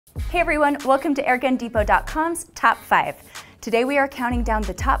Hey everyone, welcome to AirgunDepot.com's Top 5. Today we are counting down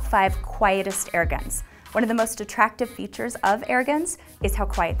the top 5 quietest airguns. One of the most attractive features of airguns is how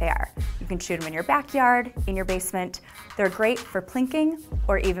quiet they are. You can shoot them in your backyard, in your basement. They're great for plinking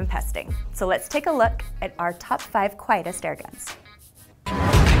or even pesting. So let's take a look at our top 5 quietest airguns.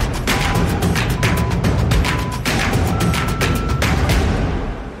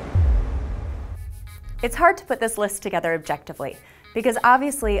 It's hard to put this list together objectively, because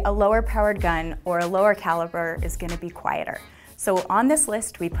obviously a lower powered gun or a lower caliber is going to be quieter. So on this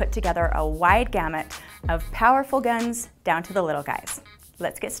list we put together a wide gamut of powerful guns down to the little guys.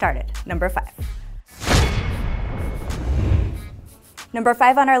 Let's get started. Number 5. Number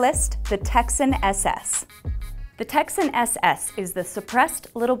 5 on our list, the Texan SS. The Texan SS is the suppressed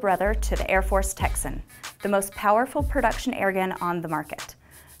little brother to the Air Force Texan, the most powerful production airgun on the market.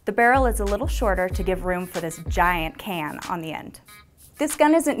 The barrel is a little shorter to give room for this giant can on the end. This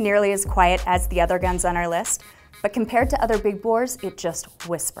gun isn't nearly as quiet as the other guns on our list, but compared to other big bores, it just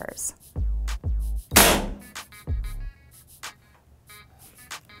whispers.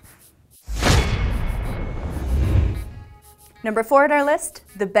 Number 4 on our list,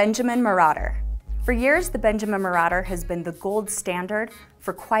 the Benjamin Marauder. For years, the Benjamin Marauder has been the gold standard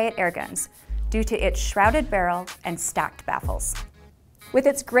for quiet airguns due to its shrouded barrel and stacked baffles. With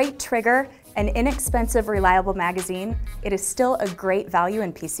its great trigger and inexpensive, reliable magazine, it is still a great value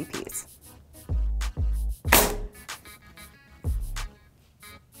in PCPs.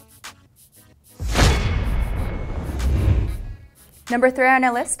 Number 3 on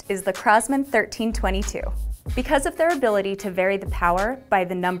our list is the Crosman 1322. Because of their ability to vary the power by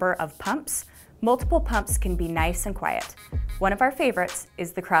the number of pumps, multiple pumps can be nice and quiet. One of our favorites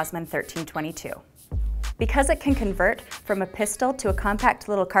is the Crosman 1322. Because it can convert from a pistol to a compact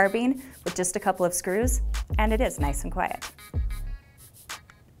little carbine with just a couple of screws, and it is nice and quiet.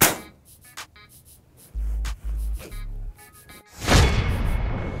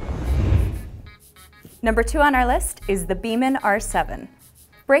 Number 2 on our list is the Beeman R7.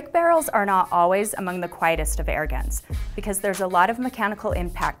 Brake barrels are not always among the quietest of airguns because there's a lot of mechanical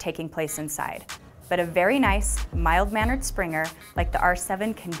impact taking place inside. But a very nice, mild-mannered Springer like the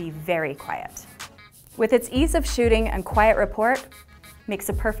R7 can be very quiet. With its ease of shooting and quiet report, makes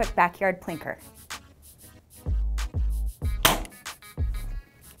a perfect backyard plinker.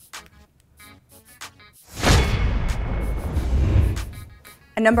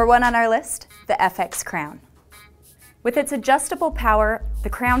 And number 1 on our list, the FX Crown. With its adjustable power, the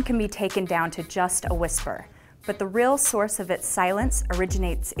Crown can be taken down to just a whisper, but the real source of its silence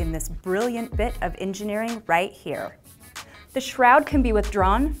originates in this brilliant bit of engineering right here. The shroud can be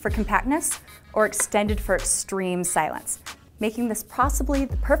withdrawn for compactness or extended for extreme silence, making this possibly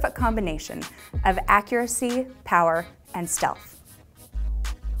the perfect combination of accuracy, power, and stealth.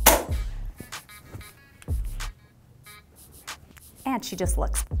 And she just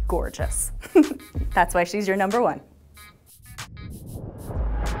looks gorgeous. That's why she's your number 1.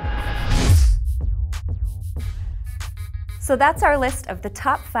 So that's our list of the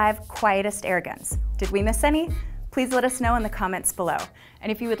top 5 quietest airguns. Did we miss any? Please let us know in the comments below.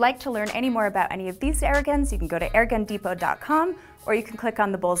 And if you would like to learn any more about any of these airguns, you can go to AirgunDepot.com or you can click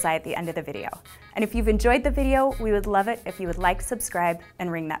on the bullseye at the end of the video. And if you've enjoyed the video, we would love it if you would like, subscribe,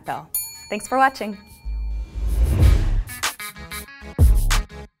 and ring that bell. Thanks for watching.